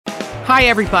Hi,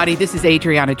 everybody. This is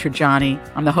Adriana Trajani.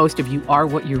 I'm the host of You Are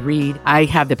What You Read. I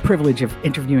have the privilege of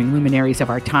interviewing luminaries of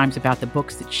our times about the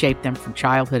books that shaped them from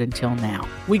childhood until now.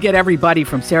 We get everybody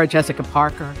from Sarah Jessica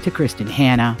Parker to Kristen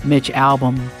Hanna, Mitch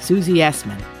Albom, Susie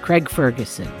Essman, Craig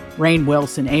Ferguson, Rainn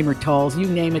Wilson, Amor Tolls, you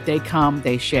name it, they come,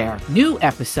 they share. New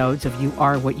episodes of You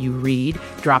Are What You Read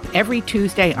drop every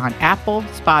Tuesday on Apple,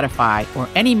 Spotify, or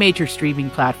any major streaming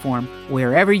platform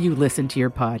wherever you listen to your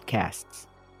podcasts.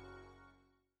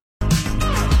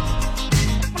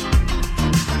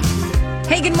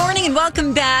 Hey, good morning and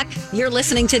welcome back. You're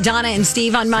listening to Donna and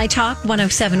Steve on My Talk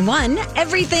 107.1.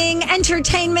 Everything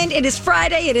Entertainment. It is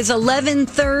Friday. It is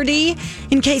 11:30.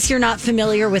 In case you're not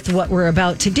familiar with what we're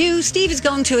about to do, Steve is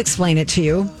going to explain it to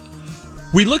you.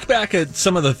 We look back at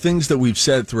some of the things that we've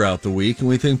said throughout the week and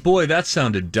we think, boy, that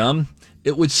sounded dumb.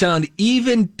 It would sound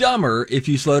even dumber if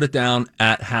you slowed it down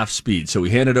at half speed. So we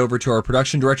hand it over to our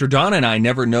production director, Donna, and I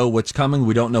never know what's coming.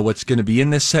 We don't know what's going to be in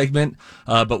this segment,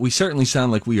 but we certainly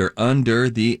sound like we are under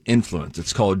the influence.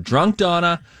 It's called Drunk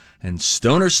Donna and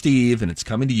Stoner Steve, and it's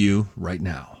coming to you right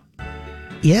now.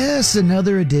 Yes,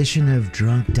 another edition of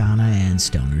Drunk Donna and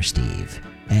Stoner Steve.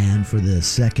 And for the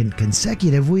second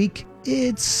consecutive week,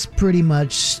 it's pretty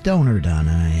much Stoner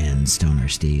Donna and Stoner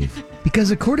Steve.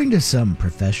 Because according to some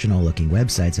professional-looking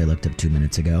websites I looked up 2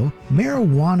 minutes ago,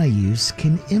 marijuana use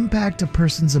can impact a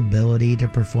person's ability to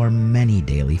perform many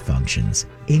daily functions,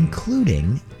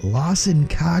 including loss in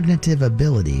cognitive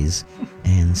abilities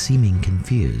and seeming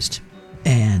confused.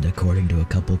 And according to a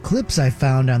couple clips I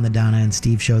found on the Donna and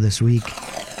Steve show this week,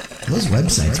 those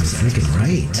websites were freaking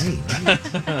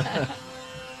right.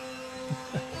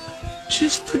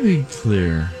 Just to be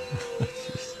clear,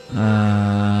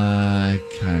 I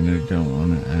kind of don't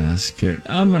want to ask it.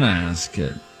 I'm going to ask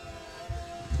it.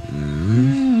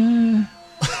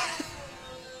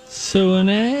 So an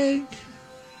egg?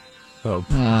 Oh.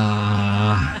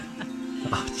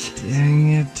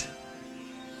 Dang it.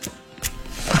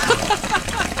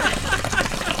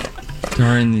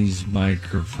 During these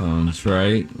microphones,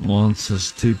 right? Once a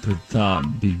stupid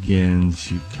thought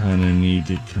begins, you kind of need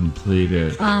to complete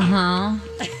it. Uh-huh.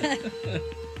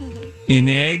 An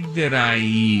egg that I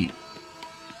eat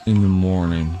in the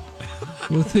morning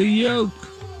with a yolk.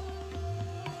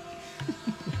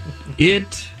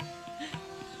 It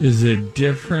is a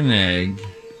different egg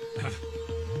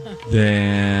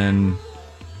than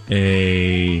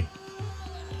an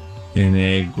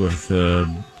egg with a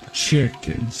chick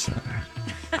inside.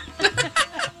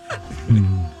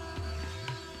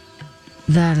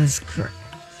 That is correct.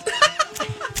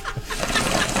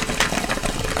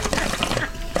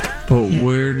 But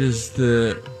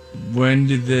when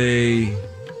did they...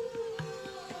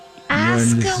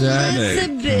 Ask when does that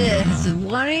Elizabeth.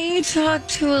 Why don't you talk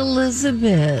to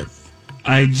Elizabeth?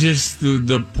 I just,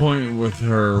 the point with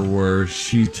her where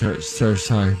she starts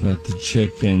talking about the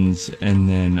chickens and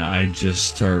then I just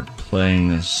start playing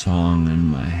this song in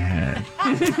my head.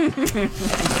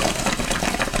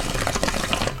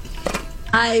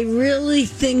 I really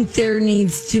think there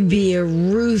needs to be a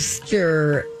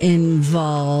rooster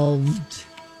involved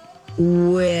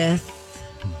with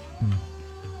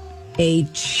a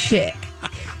chick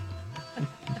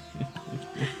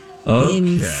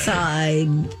inside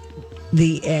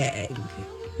the egg.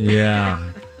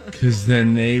 Yeah, because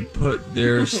then they put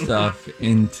their stuff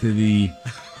into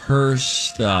her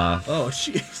stuff. Oh,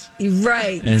 jeez.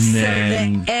 Right. And so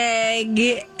then the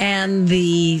egg and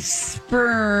the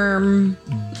sperm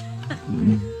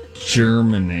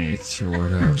germinates or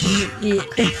whatever. You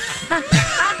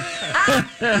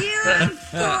have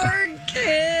 4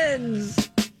 kids.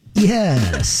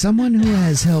 Yeah, someone who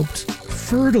has helped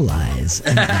fertilize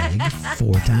an egg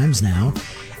 4 times now,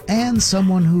 and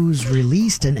someone who's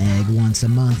released an egg once a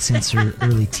month since her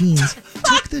early teens,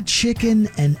 took the chicken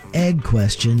and egg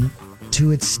question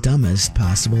to its dumbest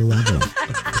possible level.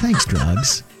 Thanks,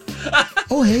 drugs.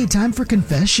 Oh, hey, time for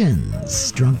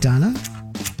confessions. Drunk Donna?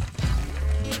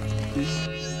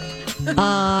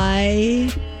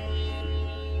 I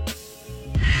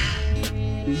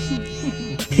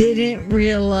didn't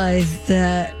realize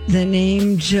that the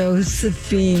name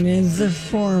Josephine is a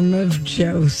form of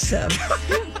Joseph.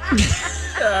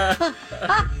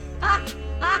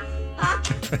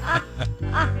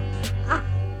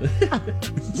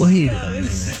 Wait a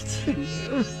minute.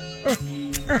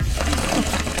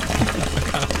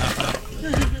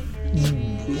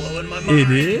 Blowing my mind. It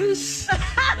is?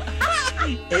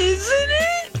 Isn't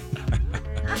it?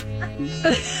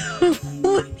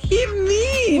 What do you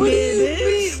mean?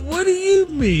 What do you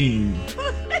mean?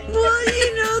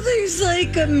 Well, there's like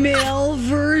like a male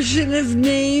version of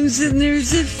names and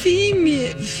there's a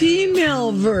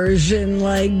female version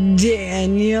like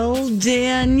Daniel,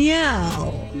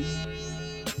 Danielle,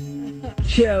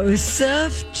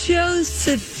 Joseph,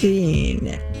 Josephine.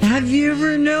 Have you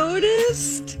ever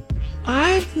noticed?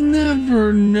 I've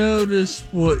never noticed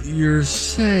what you're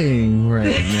saying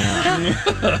right now.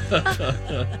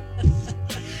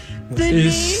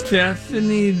 Is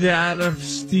Stephanie that of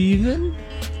Steven?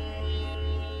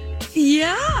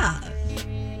 Yeah.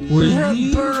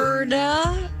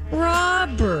 Roberta,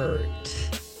 Robert.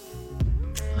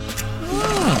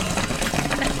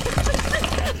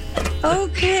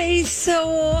 Okay,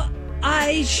 so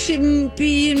I shouldn't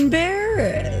be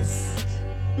embarrassed.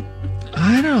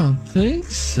 I don't think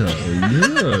so.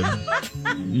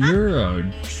 You're a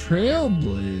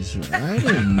trailblazer. I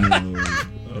didn't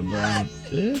know about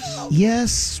this.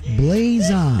 Yes,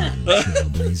 blaze on,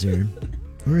 Trailblazer.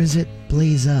 Or is it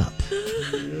blaze up?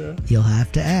 Yeah. You'll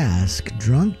have to ask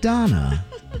Drunk Donna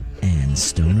and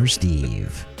Stoner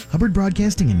Steve. Hubbard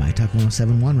Broadcasting and My Talk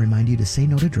 1071 remind you to say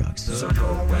no to drugs. So go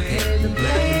ahead and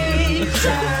blaze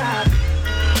up.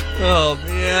 Oh,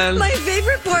 man. My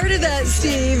favorite part of that,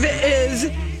 Steve, is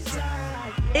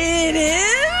it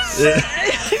is?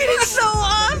 It's so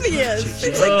obvious.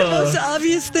 It's like the most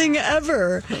obvious thing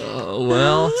ever.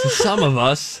 Well, to some of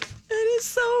us. It is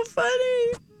so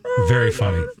funny. Very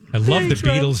funny. I love the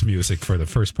Beatles music for the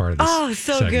first part of this. Oh,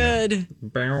 so segment. good.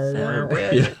 So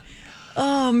good. Yeah.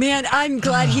 Oh, man. I'm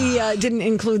glad he didn't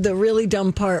include the really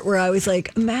dumb part where I was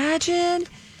like, imagine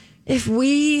if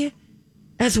we,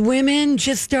 as women,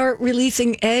 just start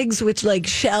releasing eggs with like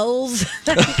shells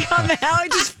that come out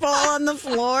and just fall on the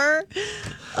floor.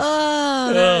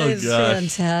 Oh, that is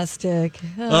fantastic.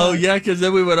 Oh, yeah, because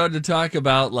then we went on to talk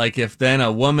about, like, if then a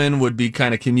woman would be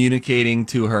kind of communicating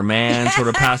to her man sort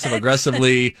of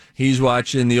passive-aggressively. He's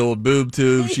watching the old boob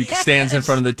tube. She stands in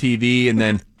front of the TV and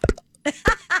then...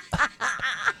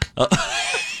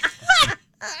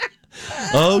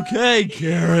 Okay,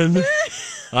 Karen,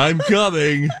 I'm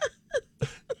coming.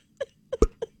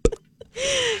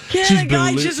 Can a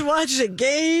guy just watch a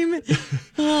game?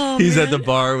 Oh, He's man. at the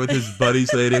bar with his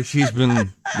buddies later. She's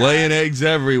been laying eggs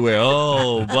everywhere.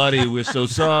 Oh, buddy, we're so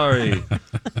sorry.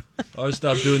 I'll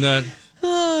stop doing that.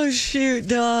 Oh, shoot,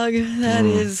 dog. That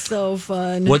is so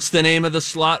fun. What's the name of the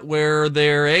slot where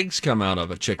their eggs come out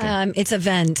of a chicken? It's a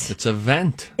vent. It's a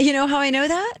vent. You know how I know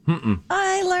that?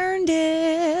 I learned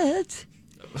it.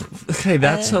 Okay,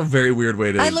 that's a very weird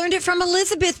way to... I learned it from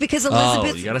Elizabeth because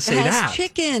Elizabeth you gotta say has that.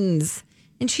 chickens.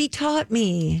 And she taught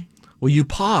me. Well, you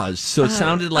paused, so it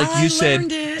sounded like you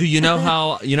said, it. "Do you know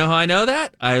how I know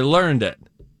that? I learned it."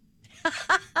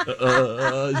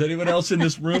 Is anyone else in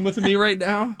this room with me right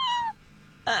now?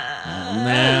 Oh,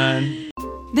 man.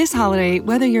 This holiday,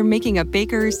 whether you're making a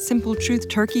Baker's Simple Truth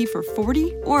turkey for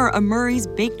 40 or a Murray's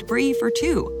Baked Brie for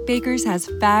 2, Baker's has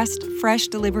fast, fresh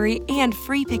delivery and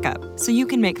free pickup, so you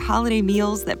can make holiday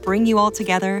meals that bring you all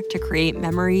together to create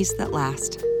memories that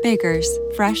last. Baker's,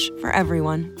 fresh for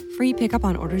everyone. Free pickup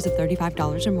on orders of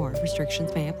 $35 or more.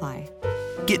 Restrictions may apply.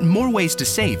 Get more ways to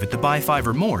save at the Buy 5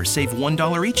 or More Save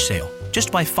 $1 each sale.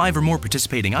 Just buy 5 or more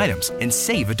participating items and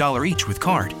save $1 each with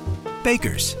card.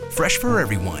 Baker's, fresh for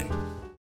everyone.